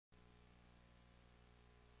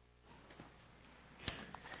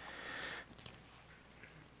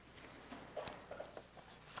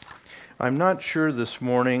I'm not sure this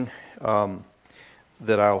morning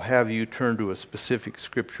that I'll have you turn to a specific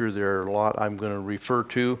scripture. There are a lot I'm going to refer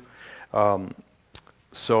to.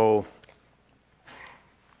 So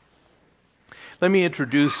let me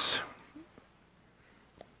introduce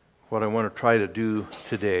what I want to try to do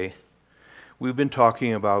today. We've been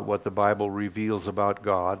talking about what the Bible reveals about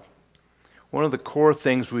God. One of the core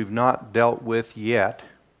things we've not dealt with yet,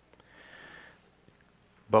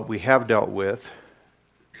 but we have dealt with,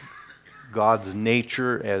 God's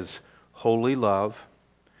nature as holy love,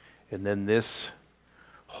 and then this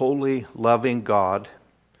holy, loving God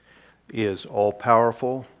is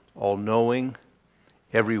all-powerful, all-knowing,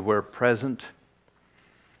 everywhere present.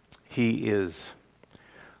 He is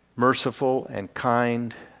merciful and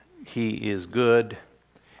kind. He is good.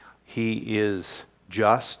 He is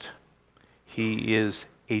just. He is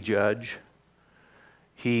a judge.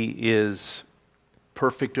 He is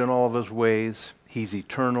perfect in all of his ways. He's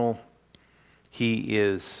eternal. He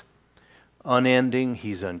is unending.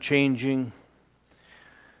 He's unchanging.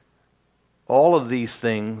 All of these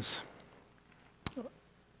things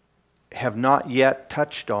have not yet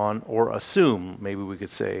touched on or assume, maybe we could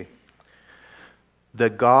say,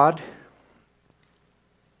 that God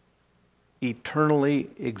eternally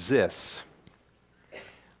exists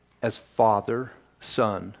as Father,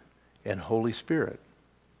 Son, and Holy Spirit.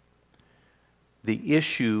 The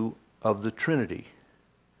issue of the Trinity.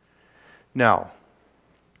 Now,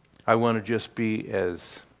 I want to just be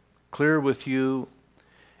as clear with you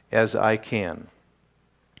as I can.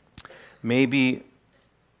 Maybe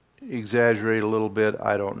exaggerate a little bit,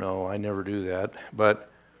 I don't know, I never do that. But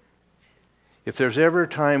if there's ever a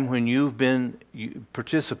time when you've been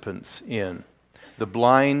participants in the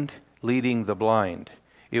blind leading the blind,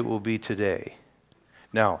 it will be today.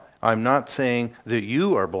 Now, I'm not saying that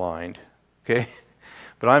you are blind, okay?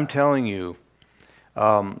 But I'm telling you,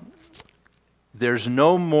 there's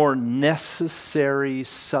no more necessary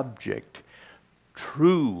subject,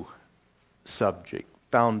 true subject,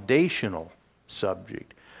 foundational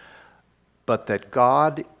subject, but that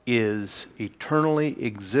God is eternally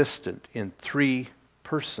existent in three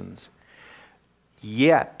persons.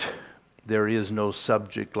 Yet, there is no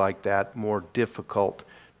subject like that more difficult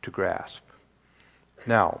to grasp.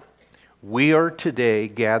 Now, we are today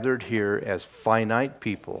gathered here as finite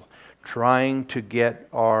people, trying to get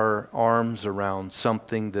our arms around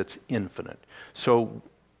something that's infinite. So,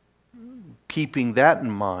 keeping that in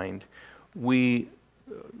mind, we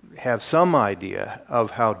have some idea of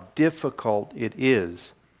how difficult it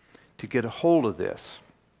is to get a hold of this.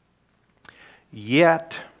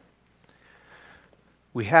 Yet,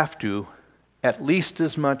 we have to, at least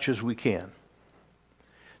as much as we can.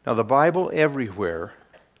 Now, the Bible everywhere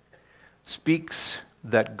speaks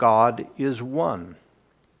that God is one.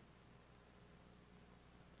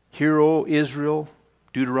 Hear, O Israel,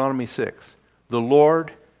 Deuteronomy 6. The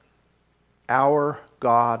Lord, our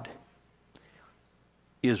God,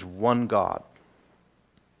 is one God.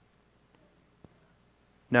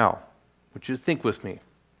 Now, I want you to think with me.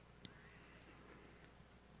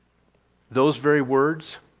 Those very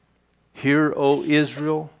words, hear, O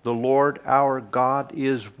Israel, the Lord our God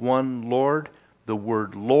is one Lord. The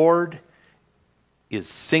word Lord is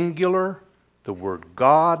singular. The word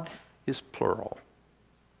God is plural.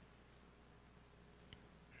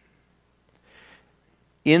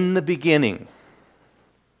 In the beginning,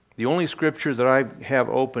 the only scripture that I have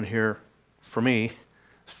open here for me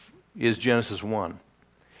is Genesis 1.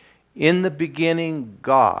 In the beginning,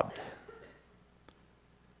 God.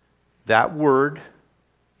 That word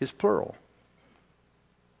is plural.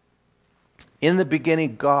 In the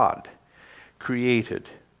beginning, God created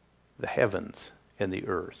the heavens and the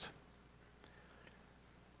earth.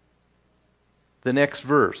 The next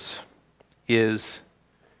verse is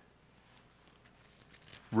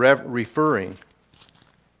referring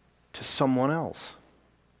to someone else.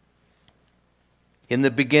 In the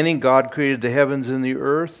beginning, God created the heavens and the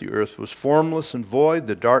earth. The earth was formless and void.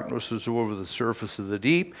 The darkness was over the surface of the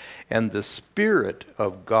deep. And the Spirit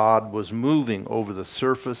of God was moving over the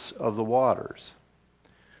surface of the waters.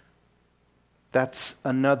 That's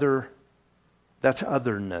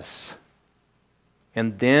otherness.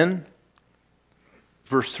 And then,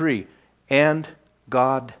 verse 3, and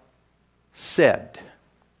God said.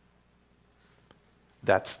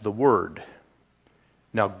 That's the Word.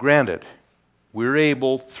 Now, granted, we're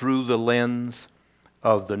able, through the lens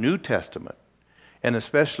of the New Testament, and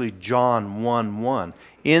especially John 1:1,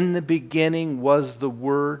 in the beginning was the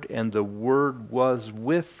Word, and the Word was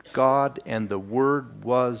with God, and the Word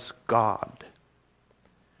was God.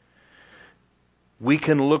 We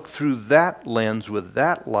can look through that lens with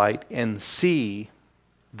that light and see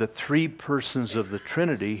the three persons of the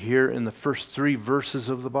Trinity here in the first 3 verses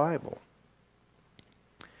of the Bible.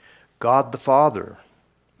 God the Father,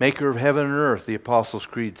 maker of heaven and earth, the Apostles'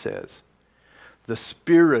 Creed says. The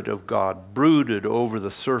Spirit of God brooded over the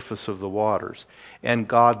surface of the waters, and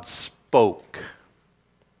God spoke.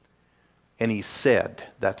 And He said,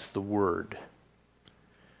 that's the Word.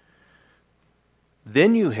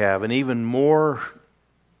 Then you have an even more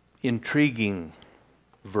intriguing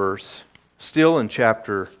verse, still in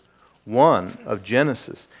chapter 1 of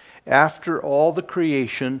Genesis. After all the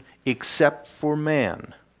creation except for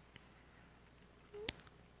man.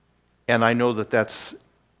 And I know that that's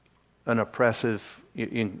an oppressive,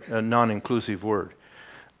 a non-inclusive word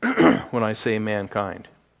when I say mankind.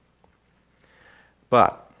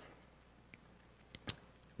 But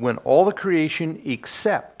when all the creation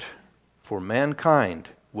except for mankind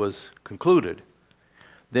was concluded,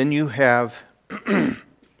 then you have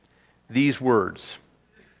these words.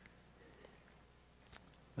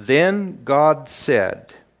 Then God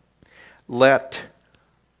said, let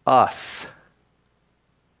us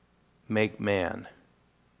make man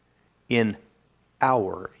in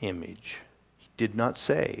our image. He did not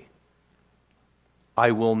say,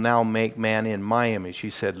 I will now make man in my image. He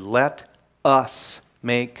said, let us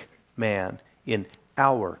make man in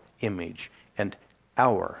our image and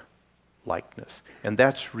our likeness. And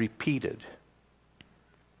that's repeated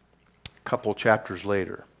a couple chapters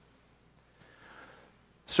later.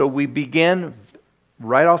 So we begin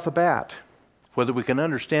right off the bat, whether we can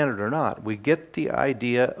understand it or not, we get the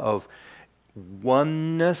idea of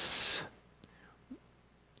oneness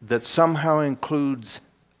that somehow includes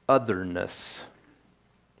otherness.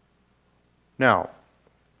 Now,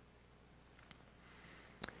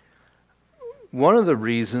 one of the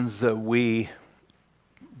reasons that we,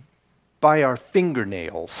 by our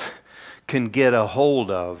fingernails, can get a hold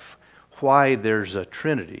of why there's a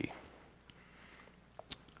Trinity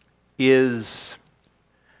is,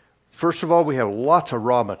 first of all, we have lots of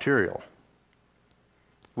raw material.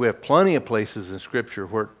 We have plenty of places in Scripture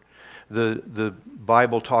where the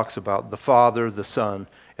Bible talks about the Father, the Son,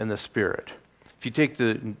 and the Spirit. If you take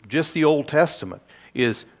just the Old Testament,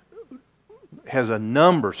 has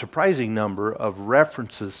a surprising number of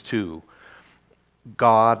references to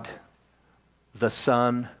God, the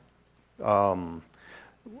Son. Psalm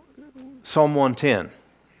 110,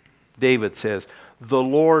 David says, the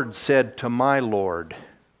Lord said to my Lord,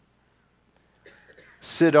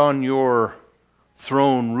 sit on your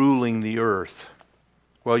throne ruling the earth.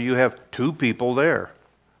 Well, you have 2 people there.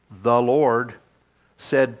 The Lord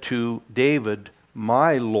said to David,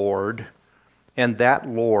 my Lord, and that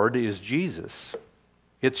Lord is Jesus.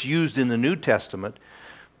 It's used in the New Testament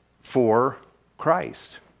for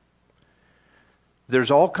Christ.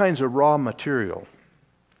 There's all kinds of raw material.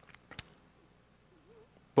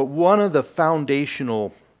 But one of the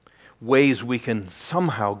foundational ways we can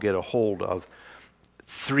somehow get a hold of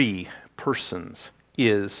 3 persons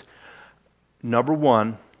is, number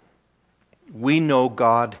 1, we know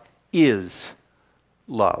God is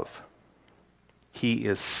love. He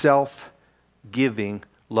is self-giving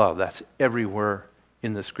love. That's everywhere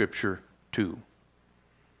in the Scripture too.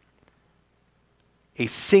 A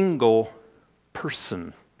single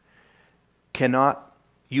person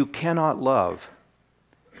you cannot love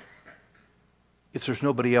if there's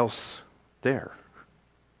nobody else there.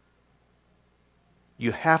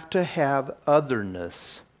 You have to have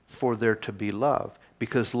otherness for there to be love,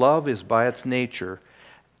 because love is by its nature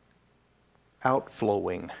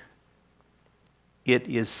outflowing. It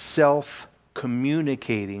is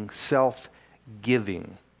self-communicating,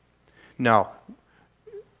 self-giving. Now,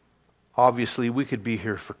 obviously, we could be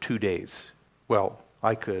here for 2 days. Well,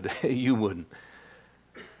 I could. You wouldn't.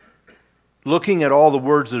 Looking at all the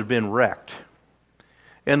words that have been wrecked,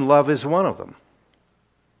 and love is one of them.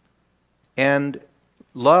 And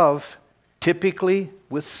love, typically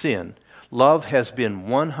with sin, love has been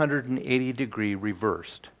 180-degree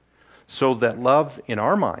reversed. So that love, in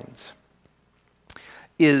our minds,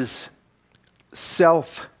 is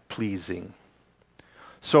self-pleasing.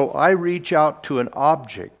 So I reach out to an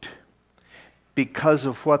object because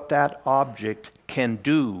of what that object can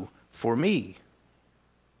do for me.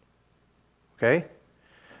 Okay?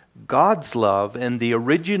 God's love and the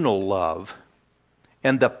original love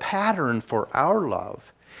and the pattern for our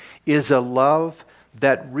love is a love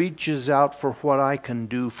that reaches out for what I can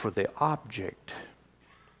do for the object.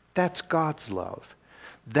 That's God's love.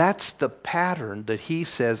 That's the pattern that He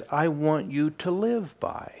says, I want you to live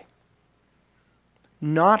by.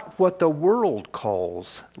 Not what the world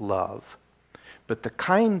calls love. but the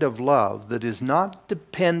kind of love that is not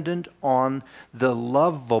dependent on the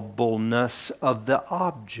lovableness of the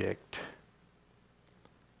object.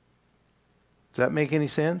 Does that make any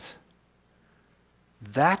sense?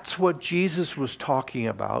 That's what Jesus was talking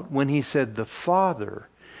about when he said the Father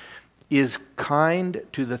is kind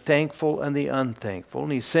to the thankful and the unthankful,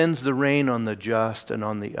 and he sends the rain on the just and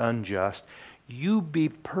on the unjust. You be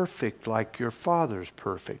perfect like your Father's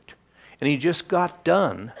perfect. And he just got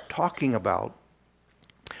done talking about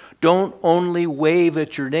don't only wave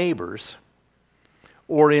at your neighbors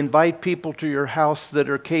or invite people to your house that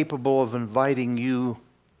are capable of inviting you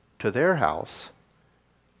to their house.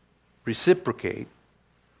 Reciprocate.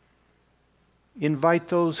 Invite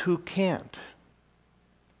those who can't.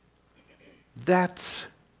 That's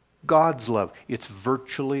God's love. It's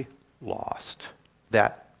virtually lost.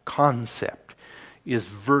 That concept is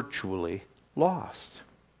virtually lost.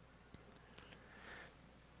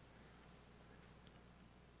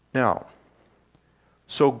 Now,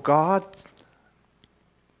 so God,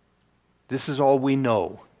 this is all we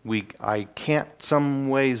know. I can't some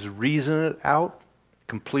ways reason it out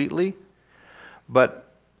completely,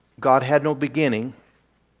 but God had no beginning.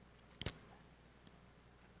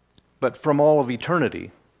 But from all of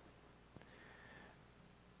eternity,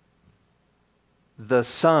 the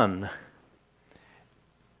Son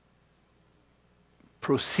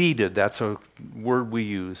proceeded, that's a word we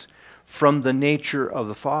use, from the nature of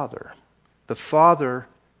the Father. The Father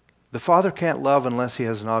can't love unless he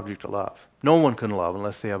has an object to love. No one can love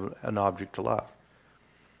unless they have an object to love.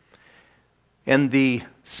 And the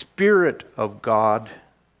Spirit of God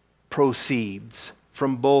proceeds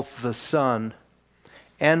from both the Son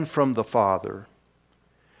and from the Father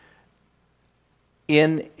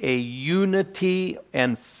in a unity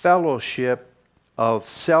and fellowship of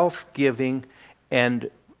self-giving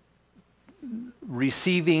and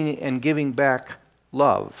receiving and giving back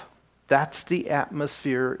love. That's the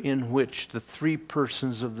atmosphere in which the three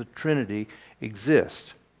persons of the Trinity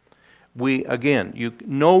exist.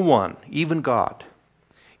 No one, even God,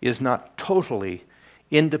 is not totally,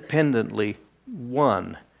 independently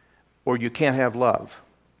one, or you can't have love.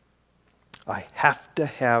 I have to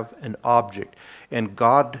have an object. And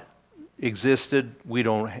God existed,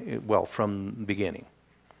 from the beginning,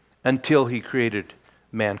 until he created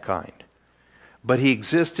mankind. But he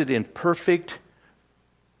existed in perfect,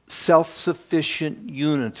 self-sufficient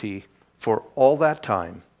unity for all that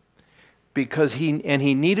time, because he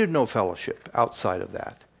needed no fellowship outside of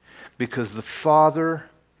that, because the Father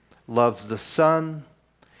loves the Son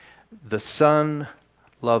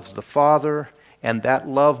loves the Father, and that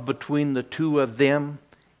love between the two of them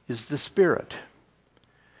is the Spirit.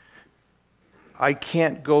 I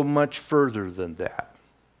can't go much further than that.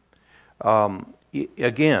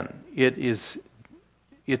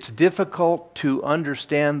 It's difficult to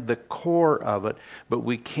understand the core of it, but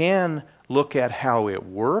we can look at how it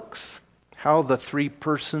works, how the three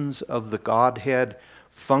persons of the Godhead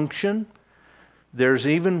function. There's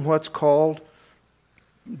even what's called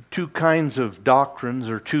two kinds of doctrines,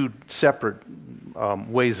 or two separate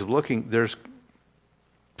ways of looking. There's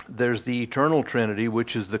the eternal Trinity,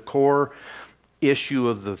 which is the core issue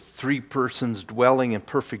of the three persons dwelling in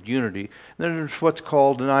perfect unity. Then there's what's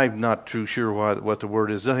called, and I'm not too sure what the word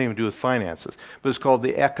is, it doesn't even do with finances, but it's called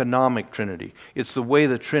the economic Trinity. It's the way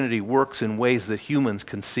the Trinity works in ways that humans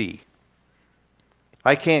can see.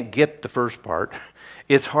 I can't get the first part.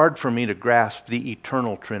 It's hard for me to grasp the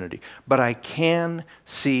eternal Trinity, but I can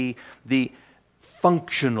see the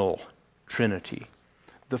functional Trinity.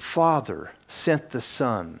 The Father sent the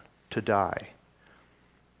Son to die.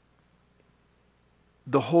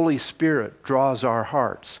 The Holy Spirit draws our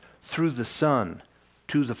hearts through the Son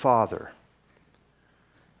to the Father.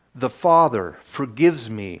 The Father forgives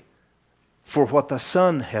me for what the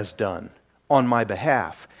Son has done on my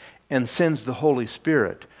behalf and sends the Holy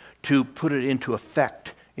Spirit to put it into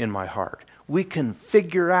effect in my heart. We can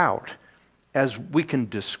figure out, as we can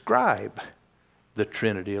describe the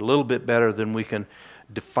Trinity a little bit better than we can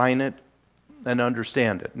define it and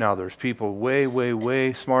understand it. Now, there's people way, way,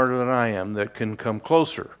 way smarter than I am that can come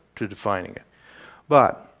closer to defining it.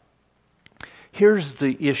 But here's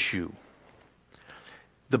the issue.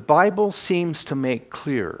 The Bible seems to make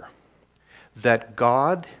clear that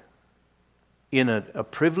God, in a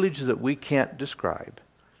privilege that we can't describe,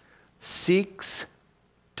 seeks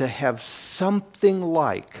to have something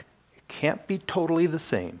like, it can't be totally the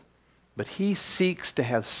same, but he seeks to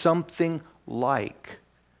have something like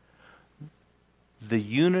the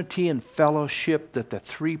unity and fellowship that the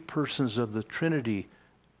three persons of the Trinity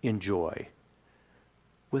enjoy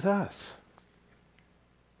with us.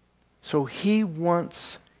 So he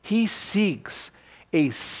He seeks a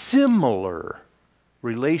similar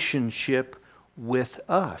relationship with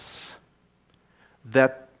us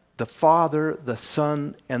that the Father, the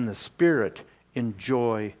Son, and the Spirit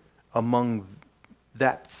enjoy among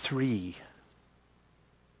that three.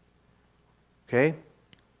 Okay?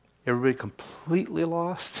 Everybody completely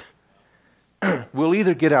lost? We'll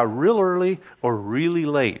either get out real early or really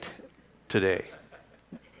late today.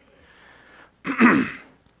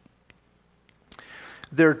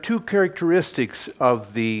 There are two characteristics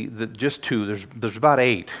of just two. There's about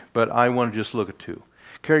 8, but I want to just look at 2.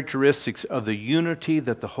 Characteristics of the unity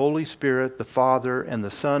that the Holy Spirit, the Father, and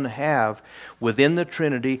the Son have within the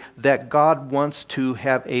Trinity that God wants to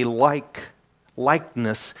have a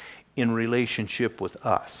likeness in relationship with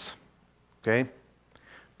us. Okay?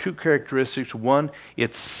 2 characteristics. One,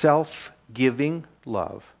 it's self-giving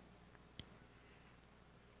love.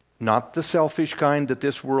 Not the selfish kind that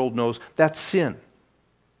this world knows. That's sin.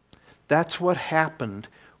 That's what happened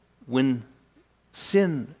when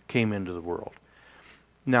sin came into the world.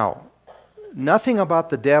 Now, nothing about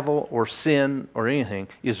the devil or sin or anything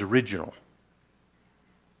is original.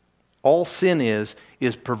 All sin is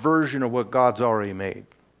perversion of what God's already made.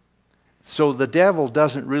 So the devil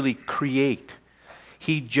doesn't really create.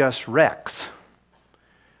 He just wrecks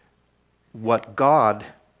what God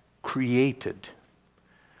created.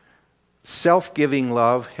 Self-giving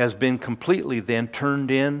love has been completely then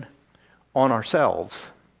turned in on ourselves.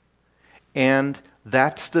 And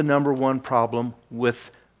that's the number one problem with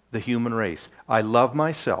the human race. I love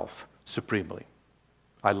myself supremely.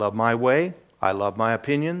 I love my way. I love my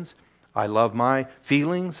opinions. I love my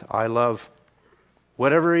feelings. I love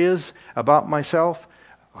whatever it is about myself.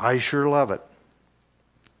 I sure love it.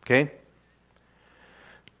 Okay?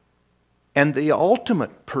 And the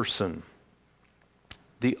ultimate person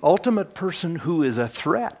who is a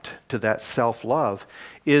threat to that self-love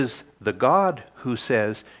is the God who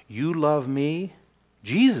says, "You love me."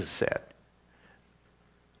 Jesus said.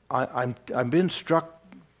 I've been struck,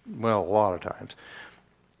 well, a lot of times,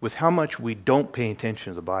 with how much we don't pay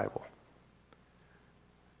attention to the Bible.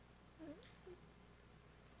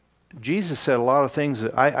 Jesus said a lot of things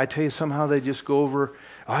that I tell you somehow they just go over.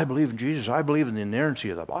 I believe in Jesus. I believe in the inerrancy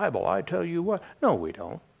of the Bible. I tell you what. No, we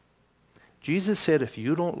don't. Jesus said, if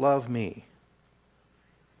you don't love me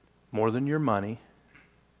more than your money,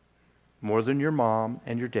 more than your mom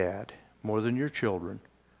and your dad, more than your children,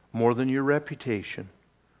 more than your reputation,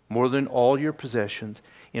 more than all your possessions.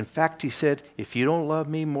 In fact, he said, if you don't love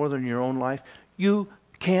me more than your own life, you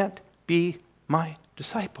can't be my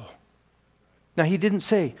disciple. Now, he didn't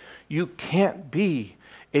say, you can't be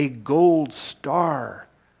a gold star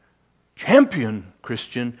champion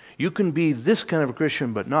Christian. You can be this kind of a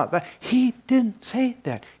Christian, but not that. He didn't say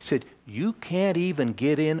that. He said, you can't even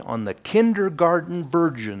get in on the kindergarten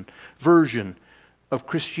version of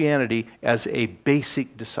Christianity as a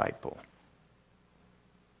basic disciple.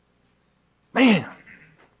 Man!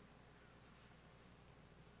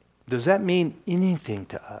 Does that mean anything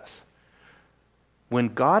to us? When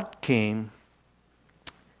God came,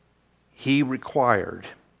 He required,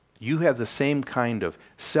 you have the same kind of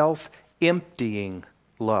self-emptying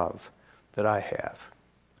love that I have.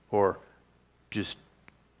 Or just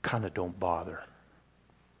kind of don't bother.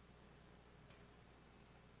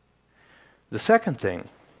 The second thing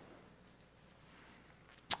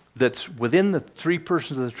that's within the 3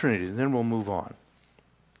 persons of the Trinity, and then we'll move on.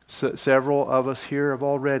 Several of us here have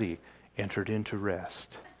already entered into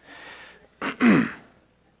rest.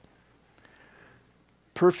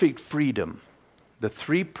 Perfect freedom. The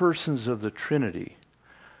 3 persons of the Trinity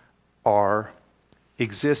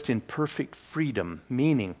exist in perfect freedom,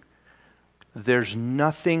 meaning there's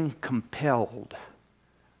nothing compelled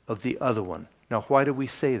of the other one. Now, why do we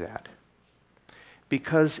say that?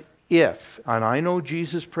 Because and I know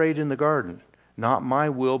Jesus prayed in the garden, not my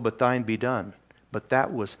will, but thine be done. But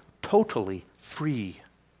that was totally free.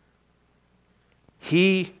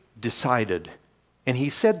 He decided, and he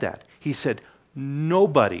said that. He said,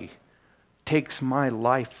 nobody takes my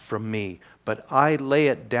life from me, but I lay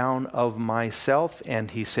it down of myself.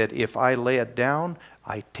 And he said, if I lay it down,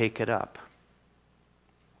 I take it up.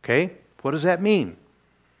 Okay? What does that mean?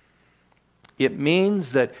 It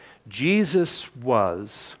means that Jesus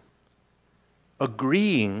was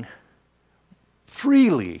agreeing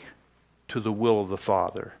freely to the will of the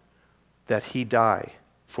Father that He die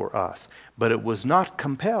for us. But it was not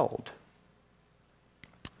compelled.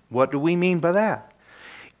 What do we mean by that?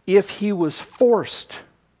 If He was forced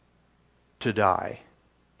to die,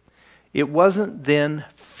 it wasn't then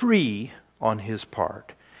free on His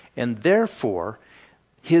part. And therefore,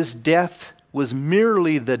 His death was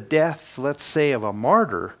merely the death, let's say, of a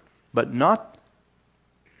martyr, but not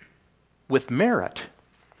with merit.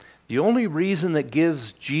 The only reason that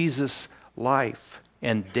gives Jesus life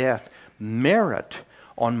and death merit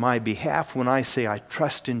on my behalf when I say I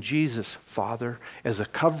trust in Jesus, Father, as a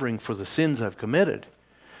covering for the sins I've committed,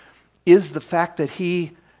 is the fact that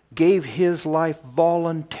He gave His life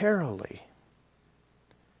voluntarily.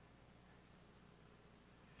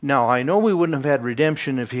 Now, I know we wouldn't have had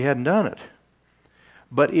redemption if He hadn't done it,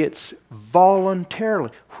 but it's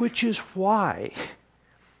voluntarily, which is why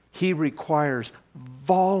He requires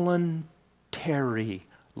voluntary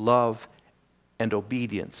love and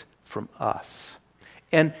obedience from us.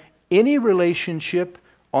 And any relationship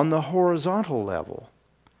on the horizontal level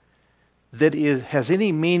that has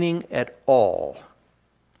any meaning at all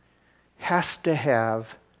has to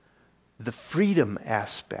have the freedom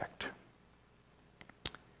aspect.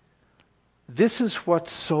 This is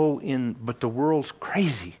what's so but the world's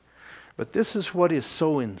crazy. But this is what is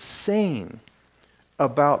so insane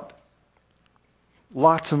about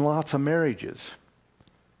lots and lots of marriages.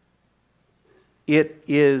 It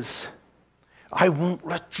is, I won't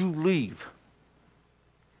let you leave.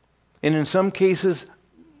 And in some cases,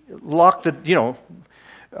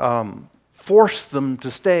 force them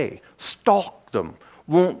to stay, stalk them,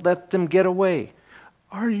 won't let them get away.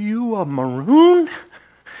 Are you a maroon?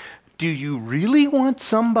 Do you really want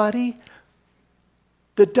somebody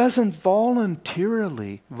that doesn't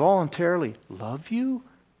voluntarily love you?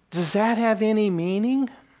 Does that have any meaning?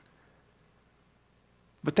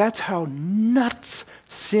 But that's how nuts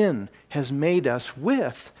sin has made us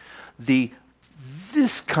with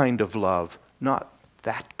this kind of love, not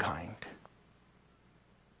that kind.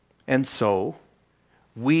 And so,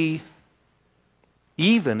 we,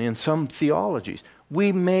 even in some theologies,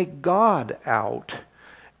 we make God out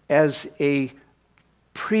as a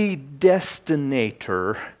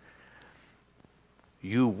predestinator.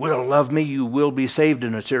 You will love me, you will be saved,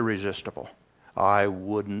 and it's irresistible. I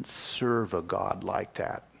wouldn't serve a God like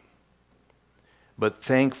that. But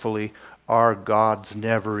thankfully, our God's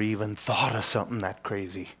never even thought of something that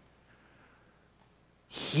crazy.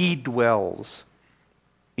 He dwells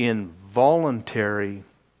in voluntary,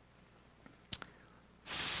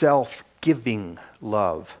 self-giving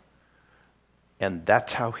love. And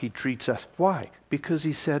that's how He treats us. Why? Because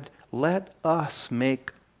He said, let us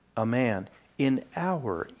make a man in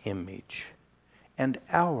our image and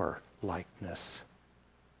our likeness.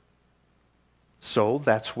 So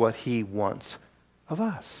that's what He wants of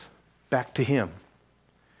us. Back to Him.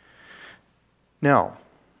 Now,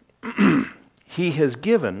 He has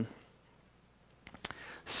given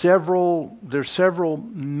several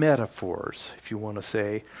metaphors, if you want to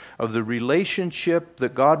say, of the relationship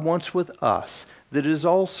that God wants with us that is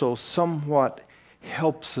also somewhat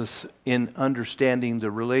helps us in understanding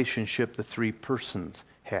the relationship the three persons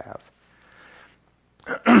have.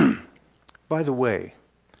 By the way,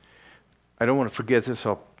 I don't want to forget this,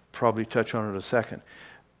 I'll probably touch on it in a second.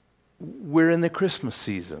 We're in the Christmas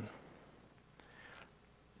season.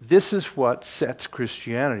 This is what sets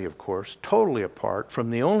Christianity, of course, totally apart from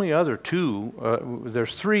the only other two.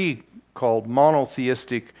 There's three called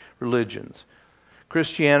monotheistic religions: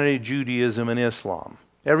 Christianity, Judaism, and Islam.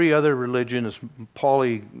 Every other religion is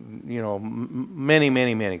many,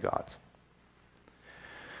 many, many gods.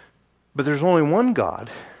 But there's only one God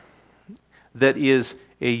that is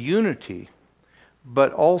a unity,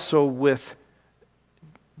 but also with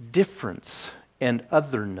difference and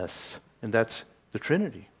otherness, and that's the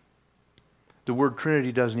Trinity. The word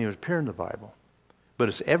Trinity doesn't even appear in the Bible, but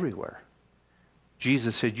it's everywhere.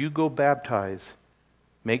 Jesus said, you go baptize,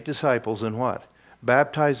 make disciples, and what?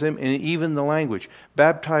 Baptize them, and even the language.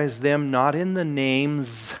 Baptize them not in the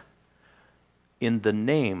names, in the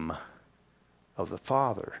name of the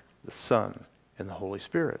Father, the Son, and the Holy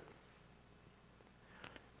Spirit.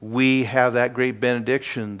 We have that great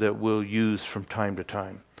benediction that we'll use from time to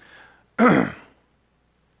time.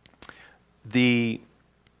 The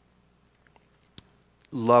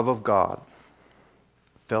love of God,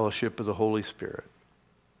 fellowship of the Holy Spirit,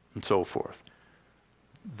 and so forth.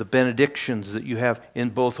 The benedictions that you have in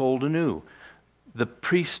both Old and New. The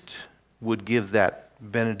priest would give that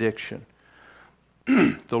benediction.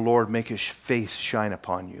 The Lord make His face shine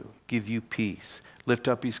upon you, give you peace, lift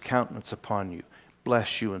up His countenance upon you,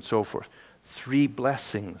 bless you, and so forth. 3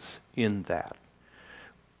 blessings in that.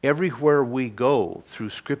 Everywhere we go through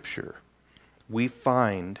Scripture, we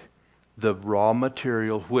find the raw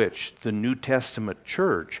material which the New Testament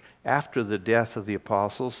church, after the death of the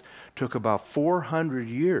apostles, took about 400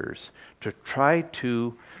 years to try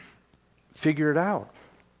to figure it out.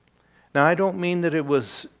 Now, I don't mean that it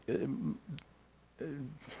was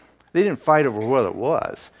They didn't fight over what it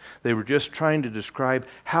was. They were just trying to describe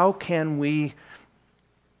how can we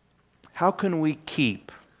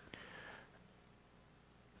keep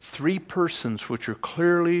three persons which are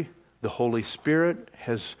clearly the Holy Spirit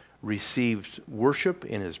has received worship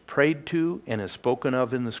and is prayed to and is spoken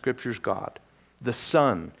of in the Scriptures, God. The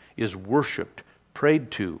Son is worshiped,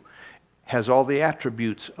 prayed to, has all the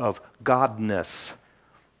attributes of godness.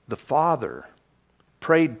 The Father,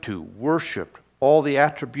 prayed to, worshiped, all the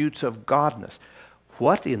attributes of godness.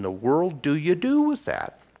 What in the world do you do with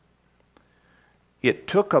that? It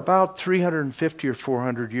took about 350 or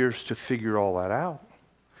 400 years to figure all that out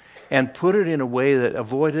and put it in a way that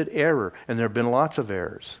avoided error. And there have been lots of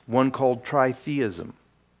errors. One called tritheism.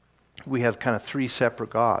 We have kind of three separate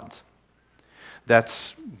gods.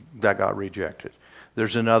 That got rejected.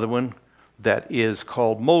 There's another one that is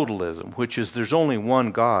called modalism, which is there's only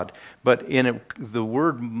one God, but in it, the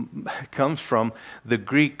word comes from the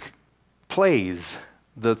Greek plays,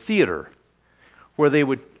 the theater,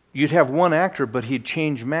 where you'd have one actor, but he'd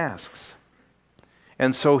change masks.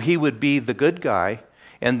 And so he would be the good guy,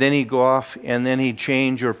 and then he'd go off, and then he'd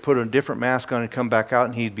change or put a different mask on and come back out,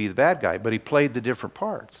 and he'd be the bad guy, but he played the different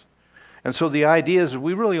parts. And so the idea is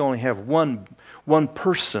we really only have one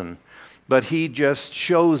person, but he just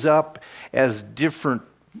shows up as different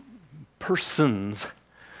persons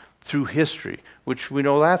through history, which we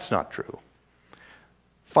know that's not true.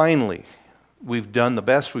 Finally, we've done the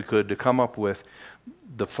best we could to come up with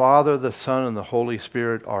the Father, the Son, and the Holy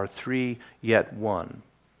Spirit are three, yet one.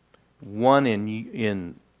 One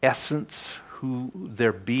in essence, who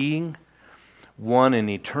their being, one in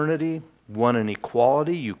eternity, one in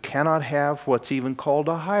equality. You cannot have what's even called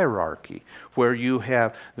a hierarchy, where you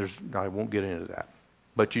have, I won't get into that,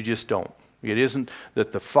 but you just don't. It isn't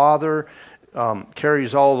that the Father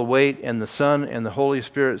carries all the weight and the Son and the Holy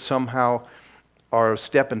Spirit somehow are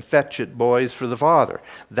step and fetch it boys for the Father.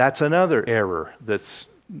 That's another error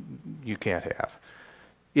you can't have.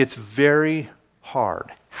 It's very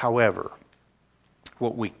hard. However,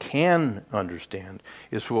 what we can understand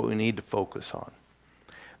is what we need to focus on.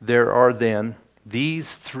 There are then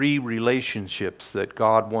these three relationships that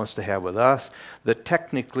God wants to have with us that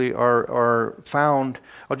technically are found,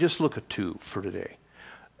 I'll just look at two for today,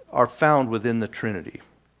 are found within the Trinity.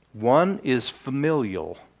 One is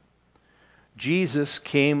familial. Jesus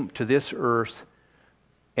came to this earth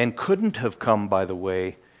and couldn't have come, by the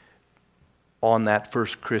way, on that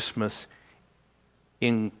first Christmas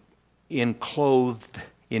clothed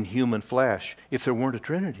in human flesh if there weren't a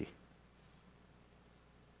Trinity.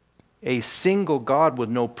 A single God with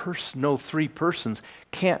no three persons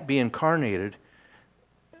can't be incarnated.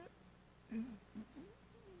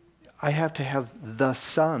 I have to have the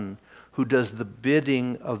Son who does the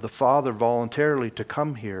bidding of the Father voluntarily to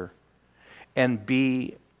come here and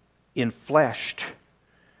be enfleshed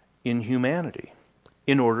in humanity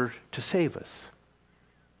in order to save us.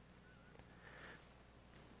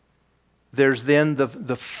 There's then the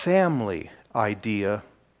family idea.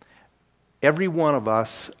 Every one of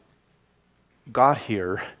us got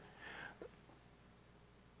here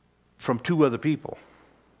from two other people.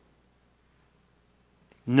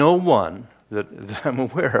 No one that I'm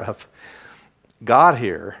aware of got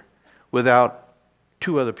here without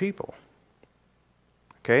two other people.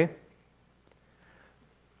 Okay?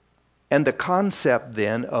 And the concept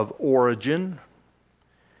then of origin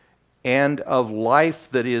and of life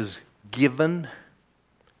that is given,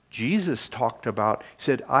 Jesus talked about, he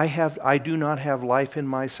said, I do not have life in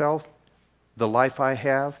myself. The life I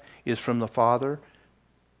have is from the Father,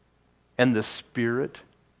 and the Spirit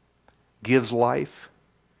gives life.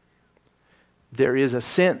 There is a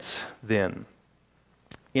sense, then,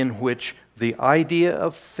 in which the idea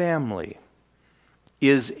of family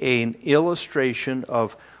is an illustration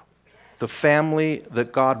of the family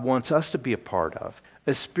that God wants us to be a part of,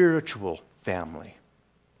 a spiritual family.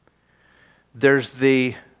 There's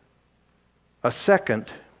a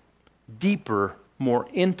second, deeper, more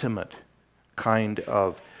intimate kind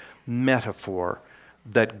of metaphor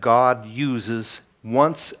that God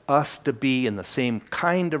wants us to be in the same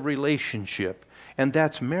kind of relationship, and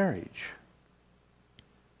that's marriage.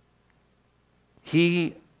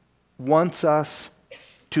 He wants us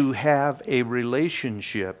to have a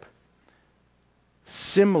relationship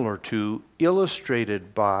similar to,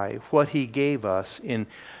 illustrated by what He gave us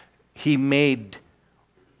He made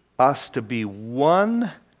us to be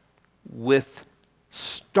one with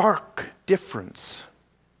stark difference,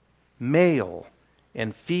 male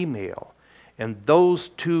and female, and those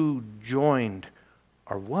two joined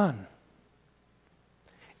are one.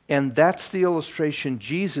 And that's the illustration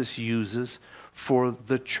Jesus uses for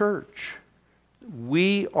the church.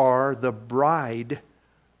 We are the bride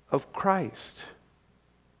of Christ.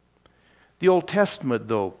 The Old Testament,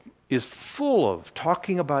 though, is full of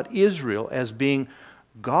talking about Israel as being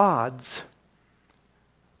God's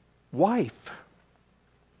wife.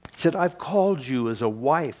 He said, I've called you as a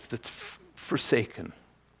wife that's forsaken.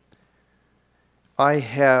 I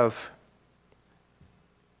have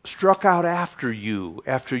struck out after you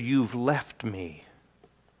after you've left me.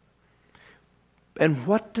 And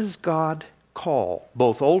what does God call,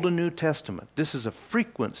 both Old and New Testament? This is a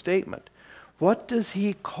frequent statement. What does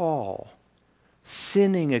he call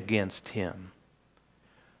sinning against him?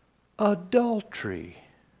 Adultery.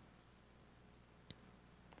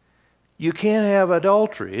 You can't have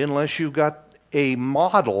adultery unless you've got a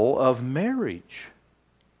model of marriage.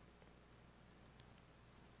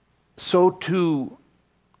 So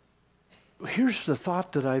here's the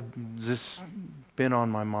thought that this been on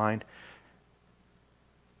my mind.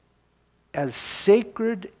 As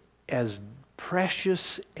sacred, as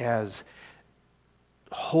precious, as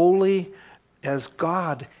holy as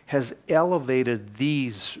God has elevated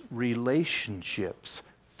these relationships,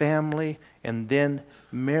 family and then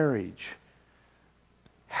marriage,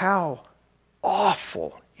 how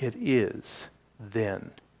awful it is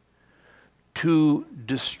then to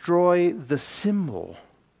destroy the symbol,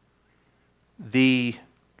 the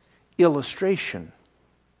illustration.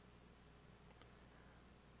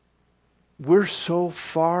 We're so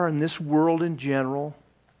far in this world in general,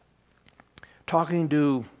 talking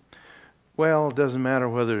to, well, it doesn't matter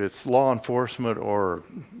whether it's law enforcement or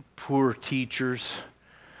poor teachers.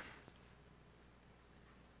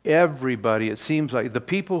 Everybody, it seems like the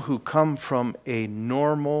people who come from a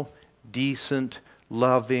normal, decent,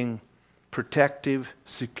 loving, protective,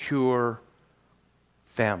 secure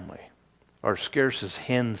family are scarce as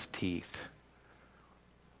hen's teeth.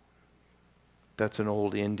 That's an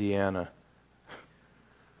old Indiana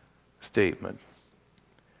statement.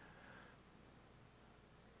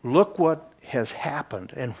 Look what has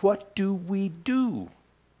happened, and what do we do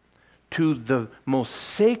to the most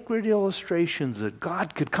sacred illustrations that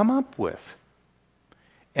God could come up with?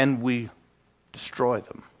 And we destroy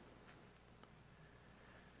them.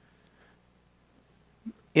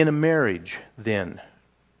 In a marriage, then,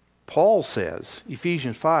 Paul says,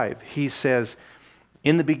 Ephesians 5, he says,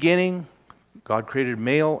 in the beginning, God created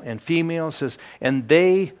male and female, says, and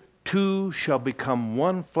they two shall become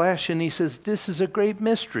one flesh. And he says, this is a great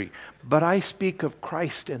mystery, but I speak of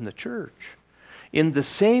Christ and the church. In the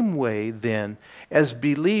same way, then, as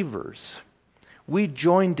believers, we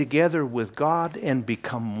join together with God and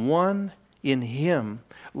become one in him,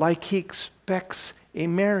 like he expects a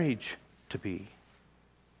marriage to be.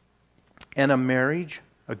 And a marriage,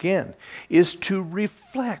 again, is to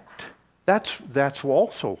reflect. That's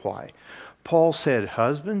also why Paul said,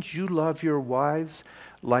 husbands, you love your wives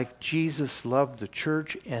like Jesus loved the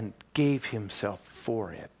church and gave himself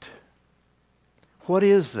for it. What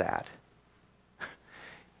is that?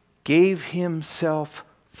 Gave himself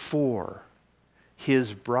for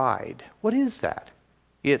his bride. What is that?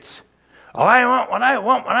 It's, oh, I want what I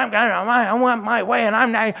want when I want my way, and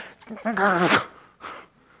I'm not.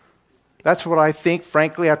 That's what I think,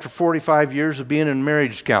 frankly, after 45 years of being in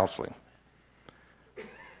marriage counseling.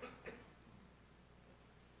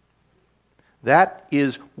 That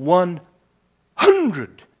is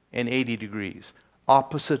 180 degrees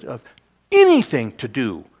opposite of anything to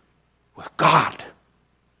do with God.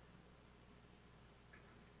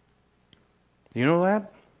 You know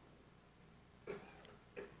that?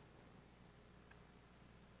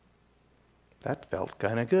 That felt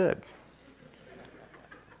kind of good.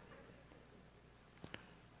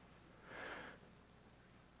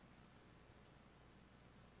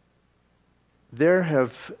 There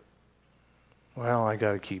have, well, I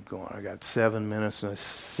got to keep going. I got 7 minutes, and I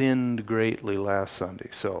sinned greatly last Sunday.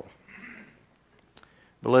 So,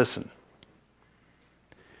 but listen,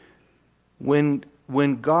 when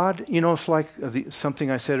God, you know, it's like something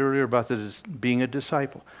I said earlier about being a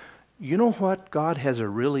disciple. You know what God has a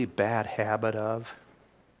really bad habit of?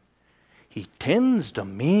 He tends to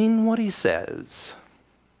mean what he says.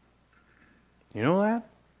 You know that?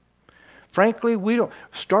 Frankly, we don't.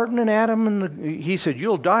 Starting in Adam, he said,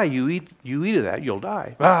 "You'll die. You eat of that, you'll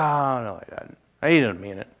die." Ah, no, he didn't. He didn't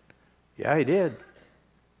mean it. Yeah, he did.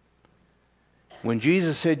 When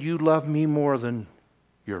Jesus said, "You love me more than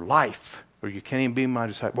your life, or you can't even be my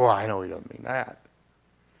disciple," well, I know he doesn't mean that.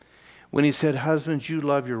 When he said, "Husbands, you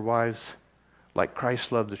love your wives like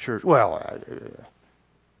Christ loved the church," well,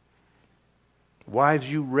 wives,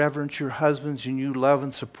 you reverence your husbands and you love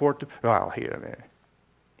and support them. Well,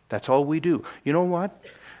 that's all we do. You know what?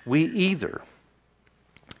 We either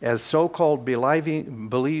as so-called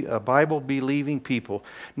Bible-believing people,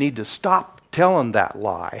 need to stop telling that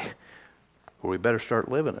lie, or we better start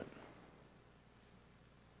living it.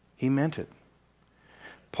 He meant it.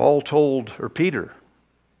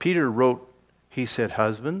 Peter wrote, he said,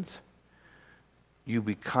 husbands, you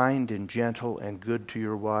be kind and gentle and good to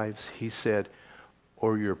your wives. He said,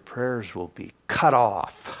 or your prayers will be cut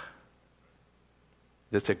off.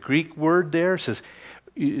 That's a Greek word there. It says,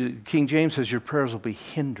 King James says your prayers will be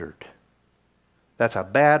hindered. That's a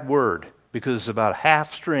bad word because it's about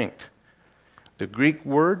half strength. The Greek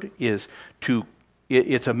word is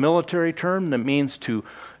it's a military term that means to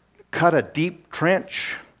cut a deep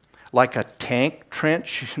trench, like a tank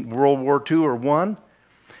trench in World War II or I,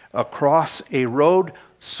 across a road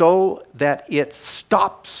so that it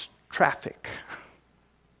stops traffic.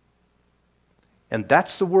 And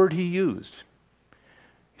that's the word he used.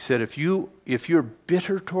 He said, if you're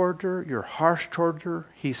bitter toward her, you're harsh toward her,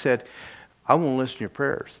 he said, I won't listen to your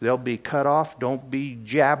prayers. They'll be cut off. Don't be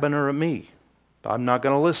jabbing her at me. I'm not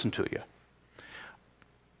going to listen to you.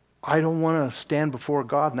 I don't want to stand before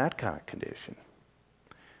God in that kind of condition.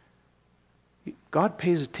 God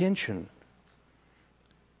pays attention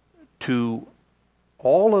to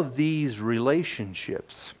all of these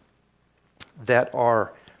relationships that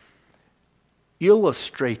are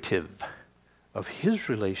illustrative of his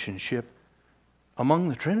relationship among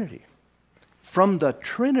the Trinity. From the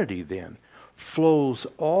Trinity, then, flows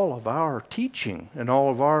all of our teaching and all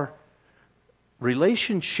of our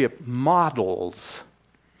relationship models.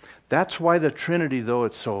 That's why the Trinity, though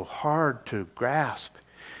it's so hard to grasp,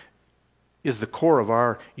 is the core of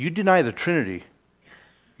our... You deny the Trinity,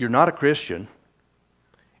 you're not a Christian,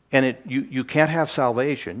 and you can't have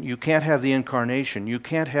salvation, you can't have the incarnation, you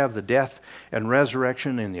can't have the death and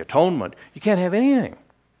resurrection and the atonement, you can't have anything.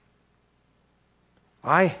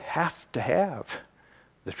 I have to have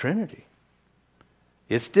the Trinity.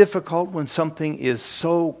 It's difficult when something is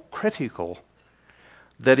so critical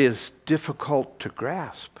that is difficult to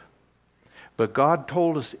grasp. But God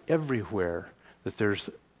told us everywhere that there's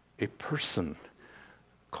a person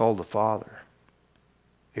called the Father,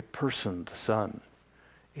 a person, the Son,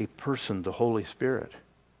 a person, the Holy Spirit.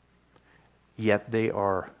 Yet they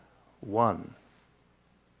are one.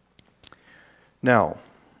 Now,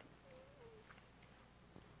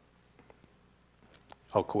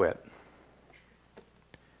 I'll quit.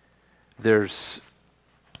 There's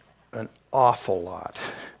an awful lot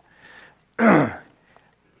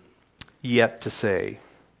yet to say.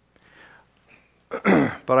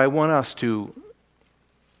 But I want us to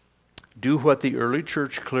do what the early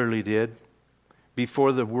church clearly did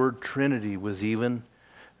before the word Trinity was even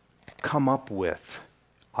come up with.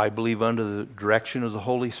 I believe under the direction of the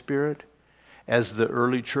Holy Spirit, as the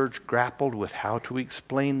early church grappled with how to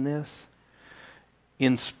explain this,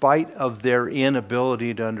 in spite of their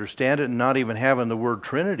inability to understand it and not even having the word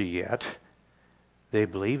Trinity yet, they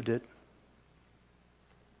believed it.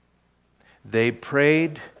 They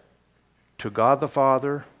prayed to God the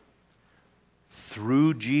Father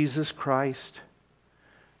through Jesus Christ,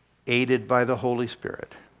 aided by the Holy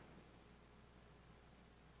Spirit.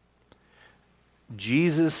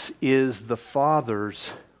 Jesus is the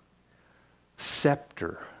Father's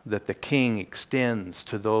scepter that the King extends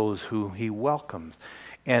to those who he welcomes.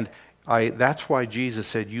 And that's why Jesus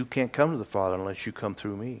said, you can't come to the Father unless you come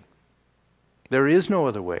through me. There is no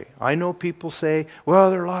other way. I know people say, well,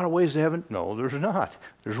 there are a lot of ways to heaven. No, there's not.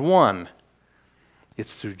 There's one.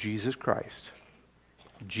 It's through Jesus Christ.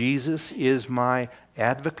 Jesus is my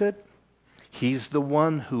advocate. He's the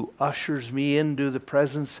one who ushers me into the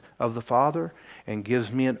presence of the Father and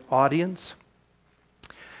gives me an audience.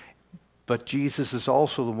 But Jesus is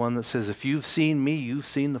also the one that says, if you've seen me, you've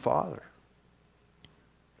seen the Father.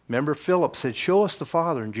 Remember, Philip said, show us the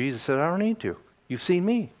Father. And Jesus said, I don't need to. You've seen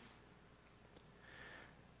me.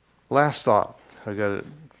 Last thought. I got to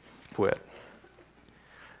quit.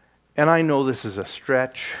 And I know this is a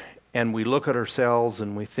stretch, and we look at ourselves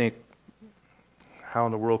and we think, how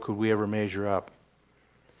in the world could we ever measure up?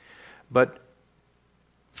 But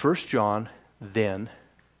 1 John, then,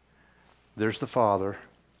 there's the Father.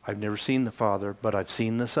 I've never seen the Father, but I've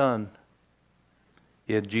seen the Son.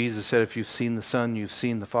 Yet Jesus said, if you've seen the Son, you've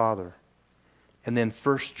seen the Father. And then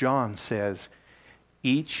 1 John says,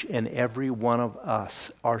 each and every one of us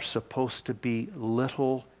are supposed to be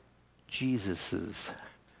little Jesuses,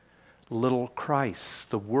 little Christs.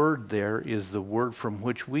 The word there is the word from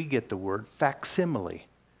which we get the word facsimile.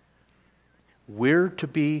 We're to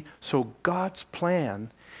be, so God's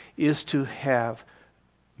plan is to have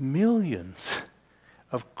millions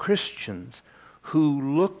of Christians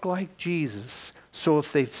who look like Jesus. So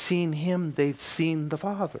if they've seen him, they've seen the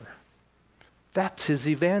Father. That's his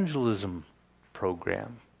evangelism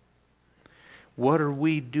program. What are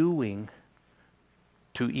we doing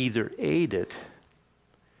to either aid it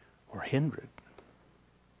or hinder it?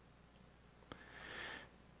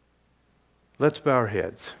 Let's bow our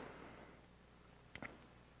heads.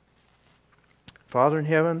 Father in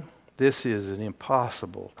heaven, this is an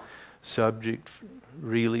impossible subject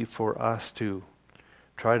really for us to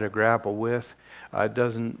try to grapple with. It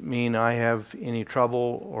doesn't mean I have any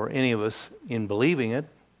trouble, or any of us, in believing it,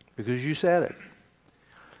 because you said it.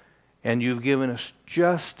 And you've given us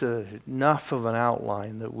just enough of an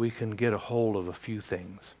outline that we can get a hold of a few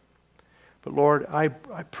things. But Lord, I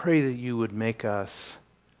pray that you would make us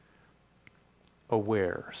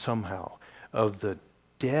aware somehow of the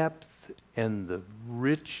depth and the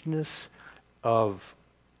richness of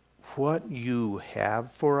what you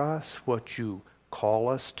have for us, what you call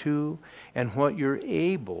us to, and what you're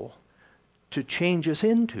able to change us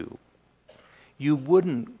into. You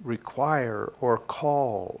wouldn't require or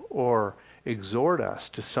call or exhort us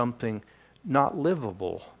to something not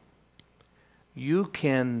livable. You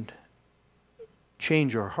can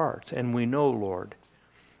change our hearts. And we know, Lord,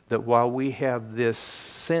 that while we have this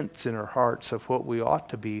sense in our hearts of what we ought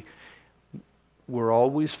to be, we're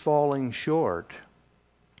always falling short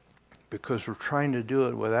because we're trying to do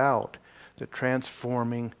it without the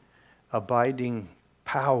transforming, abiding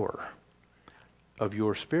power of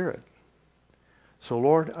your Spirit. So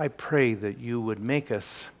Lord, I pray that you would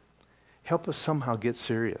help us somehow get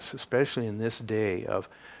serious, especially in this day of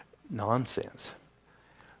nonsense.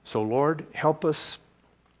 So Lord, help us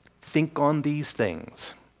think on these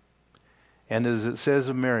things. And as it says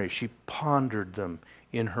of Mary, she pondered them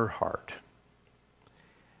in her heart.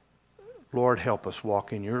 Lord, help us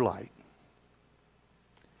walk in your light.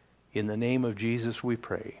 In the name of Jesus we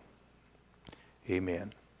pray.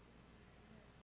 Amen.